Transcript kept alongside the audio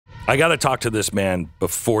I got to talk to this man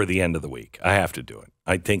before the end of the week. I have to do it.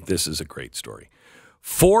 I think this is a great story.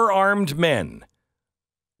 4 armed men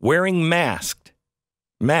wearing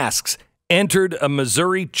masks entered a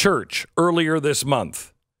Missouri church earlier this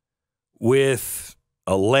month with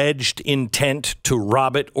alleged intent to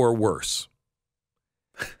rob it or worse.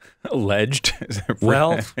 Alleged? Is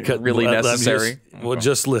it really necessary?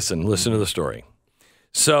 Just listen to the story.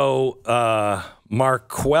 So,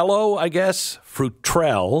 Marquello, I guess,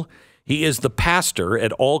 Frutrell, he is the pastor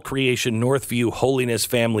at All Creation Northview Holiness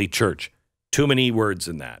Family Church. Too many words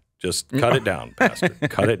in that. Just cut it down, Pastor.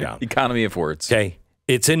 Cut it down. Economy of words. Okay.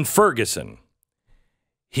 It's in Ferguson.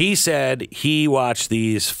 He said he watched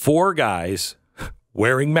these 4 guys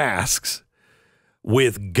wearing masks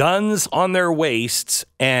with guns on their waists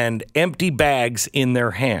and empty bags in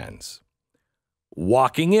their hands,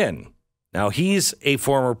 walking in. Now, he's a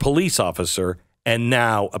former police officer and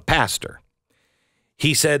now a pastor.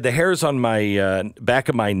 He said, the hairs on my back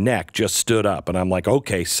of my neck just stood up, and I'm like,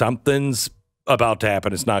 okay, something's about to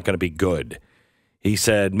happen. It's not going to be good. He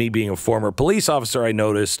said, me being a former police officer, I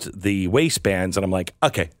noticed the waistbands, and I'm like,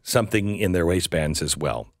 okay, something in their waistbands as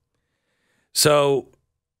well. So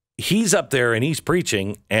he's up there, and he's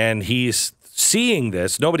preaching, and he's seeing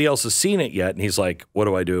this. Nobody else has seen it yet, and he's like, what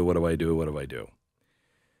do I do? What do I do? What do I do?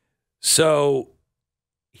 So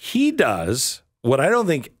he does what I don't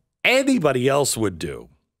think anybody else would do.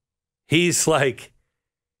 He's like,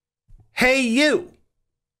 hey, you.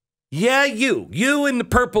 Yeah, you in the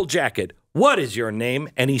purple jacket. What is your name?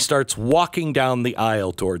 And he starts walking down the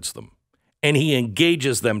aisle towards them, and he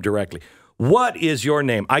engages them directly. What is your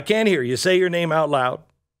name? I can't hear you. Say your name out loud.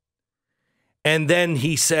 And then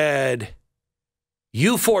he said,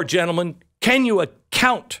 you 4 gentlemen, can you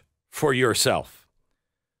account for yourself?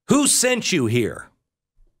 Who sent you here?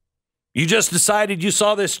 You just decided you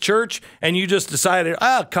saw this church and you just decided,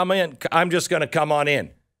 come in. I'm just going to come on in.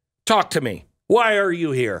 Talk to me. Why are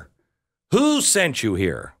you here? Who sent you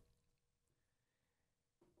here?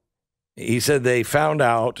 He said they found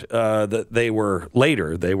out that they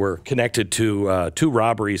were connected to 2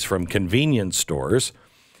 robberies from convenience stores.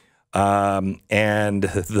 And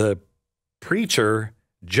the preacher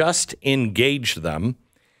just engaged them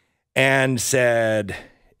and said,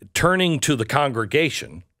 turning to the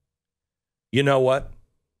congregation, you know what?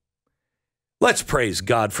 Let's praise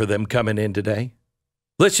God for them coming in today.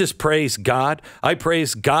 Let's just praise God. I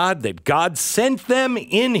praise God that God sent them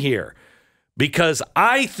in here because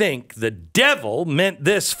I think the devil meant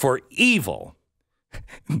this for evil.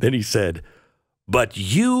 Then he said, but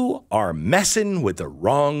you are messing with the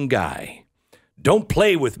wrong guy. Don't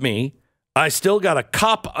play with me. I still got a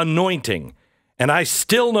cop anointing, and I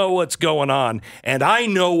still know what's going on, and I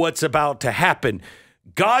know what's about to happen.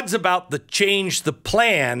 God's about to change the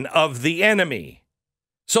plan of the enemy.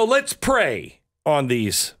 So let's pray on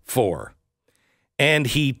these 4. And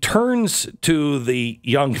he turns to the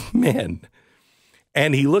young men,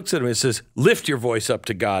 and he looks at them and says, lift your voice up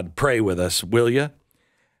to God. Pray with us, will you?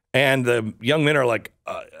 And the young men are like,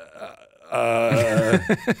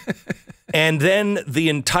 And then the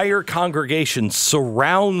entire congregation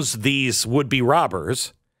surrounds these would-be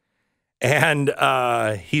robbers, and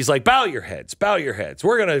he's like, bow your heads, bow your heads.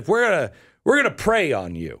 We're gonna pray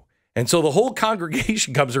on you. And so the whole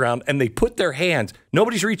congregation comes around, and they put their hands,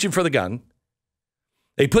 nobody's reaching for the gun.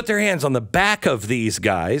 They put their hands on the back of these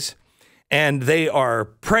guys, and they are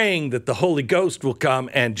praying that the Holy Ghost will come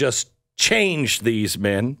and just change these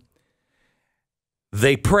men.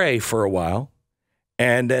 They pray for a while,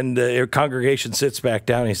 and then the congregation sits back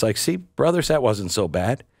down. And he's like, see, brothers, that wasn't so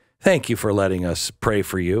bad. Thank you for letting us pray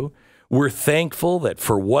for you. We're thankful that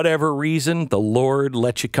for whatever reason, the Lord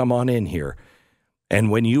let you come on in here. And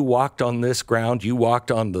when you walked on this ground, you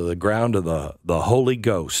walked on the ground of the Holy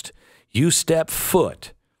Ghost. You stepped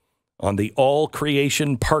foot on the all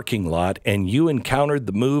creation parking lot, and you encountered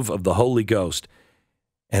the move of the Holy Ghost.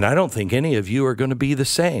 And I don't think any of you are going to be the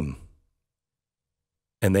same.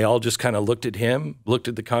 And they all just kind of looked at him, looked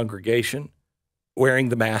at the congregation, wearing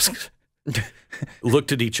the masks,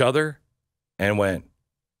 looked at each other, and went,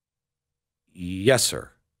 yes,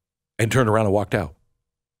 sir, and turned around and walked out.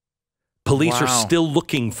 Police are still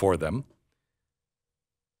looking for them.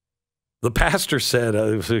 The pastor said,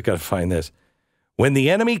 we've got to find this. When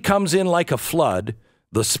the enemy comes in like a flood,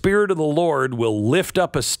 the Spirit of the Lord will lift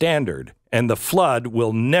up a standard, and the flood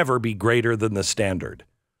will never be greater than the standard.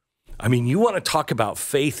 I mean, you want to talk about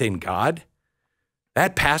faith in God?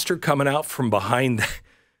 That pastor coming out from behind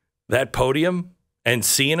that podium and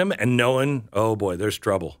seeing him and knowing, oh boy, there's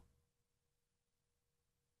trouble.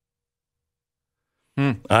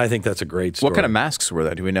 I think that's a great story. What kind of masks were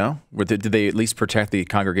they? Do we know? Did they at least protect the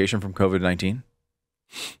congregation from COVID-19?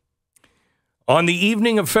 On the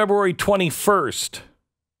evening of February 21st,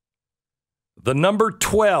 the number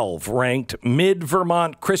 12 ranked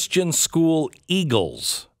Mid-Vermont Christian School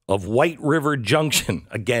Eagles of White River Junction.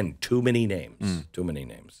 Again, too many names. Too many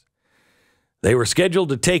names. They were scheduled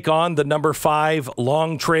to take on the number 5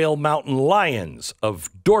 Long Trail Mountain Lions of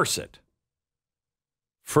Dorset.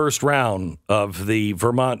 First round of the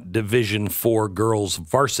Vermont Division IV Girls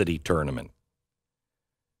Varsity Tournament.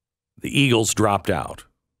 The Eagles dropped out.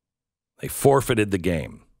 They forfeited the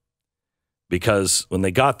game because when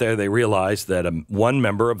they got there, they realized that one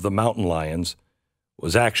member of the Mountain Lions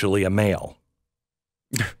was actually a male.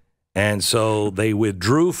 And so they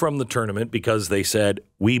withdrew from the tournament because they said,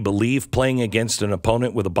 we believe playing against an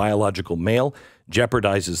opponent with a biological male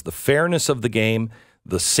jeopardizes the fairness of the game,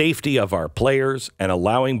 the safety of our players, and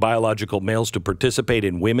allowing biological males to participate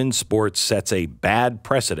in women's sports sets a bad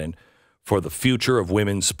precedent for the future of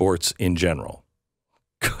women's sports in general.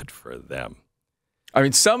 Good for them. I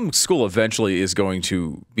mean, some school eventually is going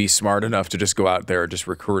to be smart enough to just go out there and just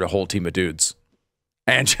recruit a whole team of dudes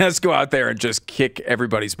and just go out there and just kick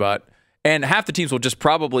everybody's butt. And half the teams will just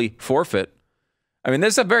probably forfeit. I mean,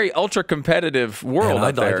 this is a very ultra-competitive world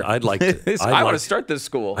out there. I'd like to. I want to start this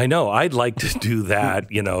school. I know. I'd like to do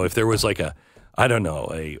that. You know, if there was like a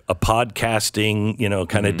podcasting,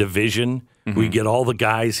 kind of division, we get all the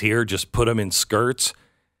guys here, just put them in skirts,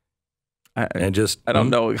 and just. I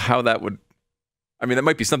don't know how that would. I mean, that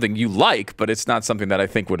might be something you like, but it's not something that I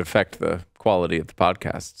think would affect the quality of the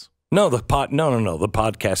podcasts. No, the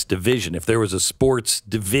podcast division. If there was a sports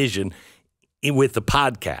division with the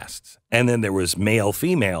podcasts, and then there was male,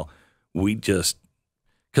 female, because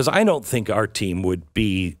I don't think our team would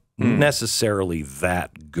be necessarily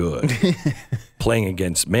that good playing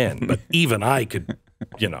against men. But even I could,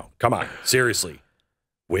 come on, seriously,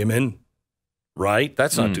 women, right?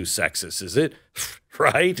 That's not too sexist, is it?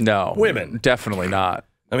 Right? No, women, definitally not.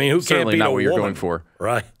 I mean, who Certainly can't be not a what you're woman? going for,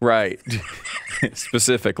 right? Right.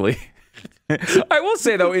 Specifically, I will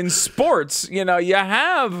say though, in sports, you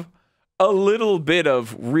have a little bit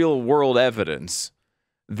of real world evidence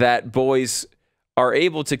that boys are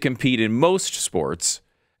able to compete in most sports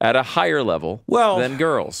at a higher level than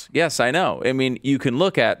girls. Yes, I know. I mean, you can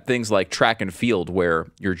look at things like track and field where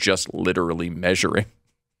you're just literally measuring,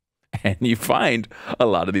 and you find a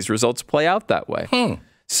lot of these results play out that way.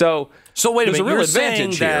 So wait a minute, there's a real you're advantage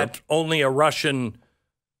saying here. that only a Russian,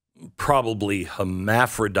 probably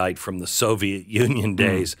hermaphrodite from the Soviet Union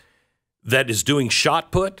days, that is doing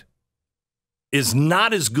shot put is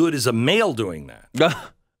not as good as a male doing that.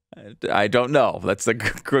 I don't know. That's a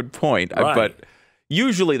good point. Right. But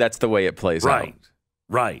usually that's the way it plays out.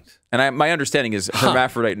 Right. And my understanding is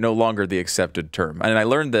hermaphrodite no longer the accepted term. And I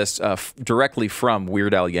learned this directly from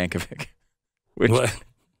Weird Al Yankovic. Wait a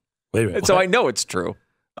minute. So I know it's true.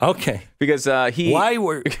 Okay. Because he...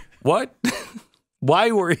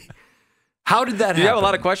 How did that happen? Do you have a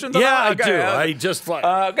lot of questions on that? I do. I just...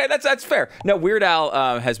 okay, that's fair. No, Weird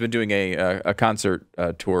Al has been doing a concert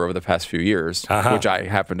tour over the past few years, which I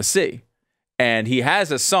happened to see. And he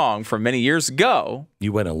has a song from many years ago.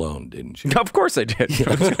 You went alone, didn't you? Of course I did.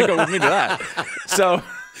 I was going to go with me to that. So...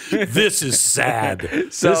 This is sad.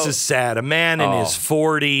 This is sad. A man in his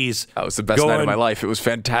 40s. That was the best night of my life. It was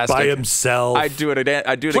fantastic. By himself. I'd do it again.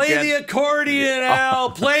 Play the accordion,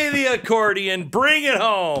 Al. Play the accordion. Bring it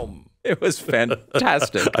home. It was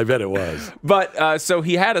fantastic. I bet it was. But so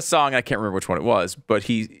he had a song. I can't remember which one it was, but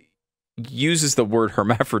he uses the word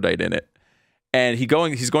hermaphrodite in it. And he's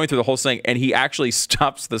going through the whole thing, and he actually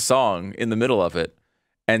stops the song in the middle of it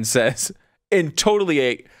and says, in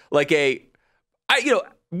totally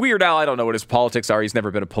Weird Al, I don't know what his politics are. He's never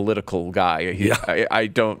been a political guy. I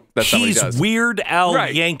don't. That's not what he does. He's Weird Al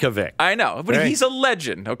Yankovic. I know, but he's a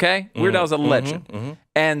legend, okay? Weird Al's a legend.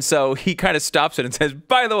 And so he kind of stops it and says,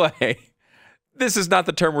 by the way, this is not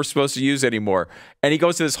the term we're supposed to use anymore. And he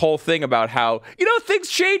goes to this whole thing about how, things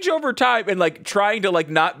change over time and trying to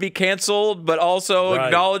not be canceled, but also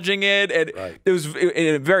acknowledging it. And it was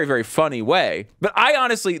in a very, very funny way. But I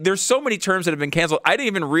honestly, there's so many terms that have been canceled. I didn't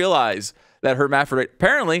even realize that hermaphrodite,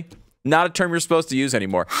 apparently, not a term you're supposed to use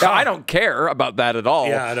anymore. Now, I don't care about that at all.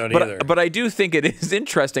 Yeah, I don't either. But I do think it is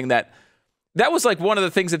interesting that was one of the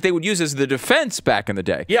things that they would use as the defense back in the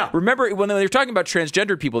day. Yeah. Remember, when they were talking about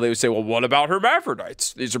transgender people, they would say, well, what about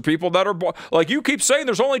hermaphrodites? These are people that are, you keep saying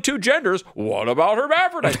there's only two genders. What about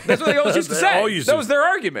hermaphrodites? That's what they always used to say. That was their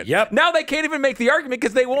argument. Yep. Now they can't even make the argument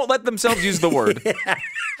because they won't let themselves use the word.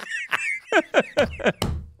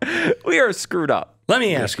 We are screwed up. Let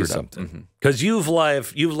me ask you something, because you've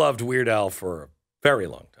loved Weird Al for Very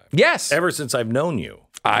long time. Yes. Ever since I've known you.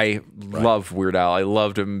 I love Weird Al. I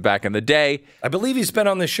loved him back in the day. I believe he's been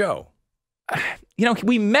on the show. You know,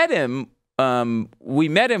 we met him. We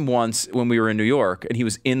met him once when we were in New York, and he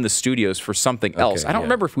was in the studios for something else. I don't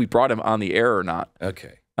remember if we brought him on the air or not.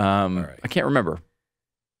 Okay. All right. I can't remember.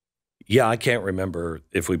 Yeah, I can't remember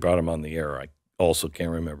if we brought him on the air. I also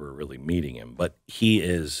can't remember really meeting him, but he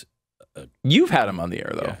is. You've had him on the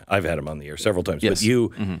air, though. Yeah, I've had him on the air several times. Yes.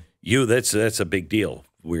 But that's a big deal,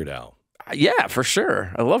 Weird Al. Yeah, for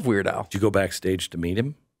sure. I love Weird Al. Did you go backstage to meet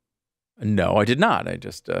him? No, I did not. I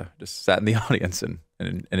just sat in the audience and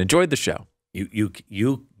enjoyed the show. You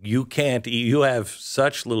can't. You have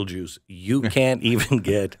such little juice. You can't even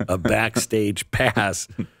get a backstage pass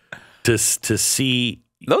to see.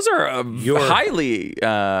 Those are highly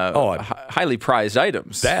highly prized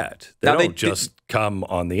items. They don't just come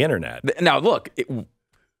on the internet. Now, look,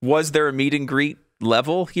 was there a meet and greet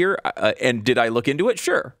level here? And did I look into it?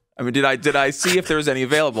 Sure. I mean, did I see if there was any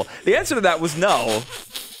available? The answer to that was no.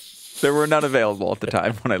 There were none available at the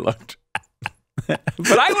time when I looked. But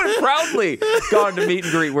I would have proudly gone to meet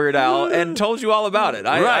and greet Weird Al and told you all about it.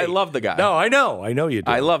 I love the guy. No, I know you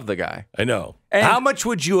do. I love the guy. I know. And how much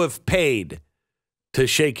would you have paid to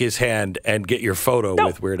shake his hand and get your photo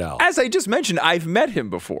with Weird Al? As I just mentioned, I've met him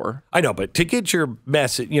before. I know, but to get your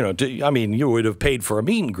message, you would have paid for a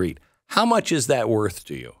meet and greet. How much is that worth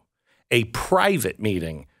to you? A private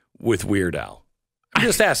meeting with Weird Al. I'm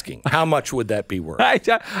just asking, how much would that be worth?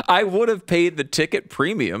 I would have paid the ticket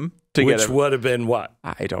premium to get Which would have been what?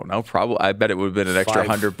 I don't know. Probably. I bet it would have been an extra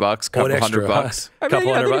 $100, couple $100. Couple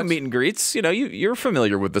 $100 bucks. Meet and greets. You're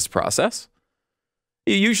familiar with this process.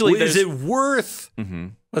 Usually, is it worth?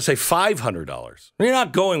 Let's say $500. You're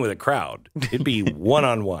not going with a crowd. It'd be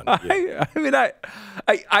one-on-one.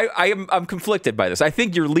 I'm conflicted by this. I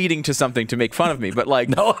think you're leading to something to make fun of me, but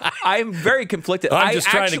no, I'm very conflicted. I'm just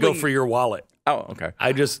trying to go for your wallet. Oh, okay.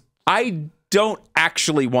 I don't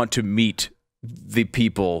actually want to meet the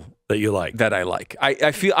people that you like. That I like.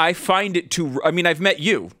 I find it too. I mean, I've met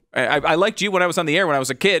you. I liked you when I was on the air when I was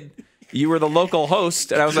a kid. You were the local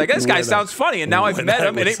host, and I was like, this guy sounds funny, and now I've met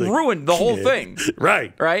him, and it ruined the whole thing.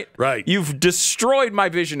 Right. You've destroyed my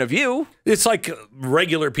vision of you. It's like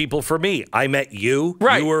regular people for me. I met you.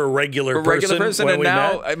 Right. You were a regular person when and we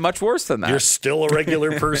now met. Much worse than that. You're still a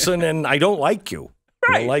regular person, and I don't like you.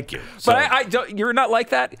 Right. I don't like you. So. But I don't. You're not like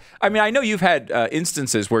that. I mean, I know you've had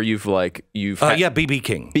instances where you've had B.B.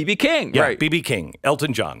 King. B.B. King. Yeah, right. B.B. King.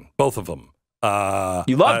 Elton John. Both of them.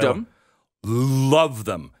 You loved them. Love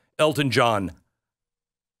them. Elton John.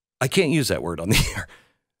 I can't use that word on the air.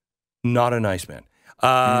 Not a nice man.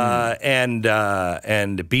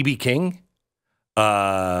 And B.B. King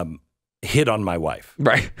hit on my wife.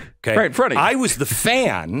 Right. Okay. Right in front of you. I was the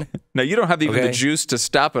fan. Now, you don't have even the juice to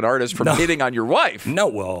stop an artist from hitting on your wife. No,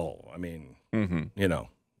 well, I mean,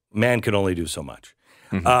 man can only do so much.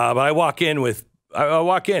 But I walk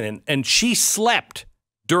in and she slept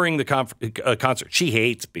during the concert. She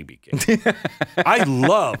hates B.B. King. I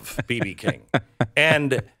love B.B. King.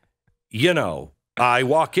 And, I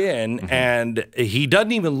walk in and he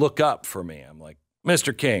doesn't even look up for me. I'm like,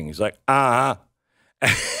 Mr. King. He's like, uh-huh.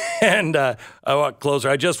 And I walk closer.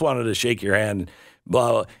 I just wanted to shake your hand.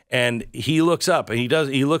 Blah, blah. And he looks up and he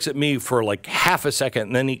looks at me for like half a second.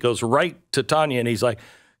 And then he goes right to Tanya and he's like,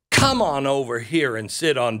 come on over here and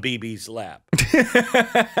sit on BB's lap.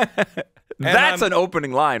 That's an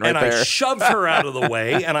opening line right there. And I shoved her out of the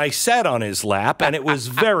way and I sat on his lap and it was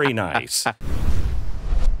very nice.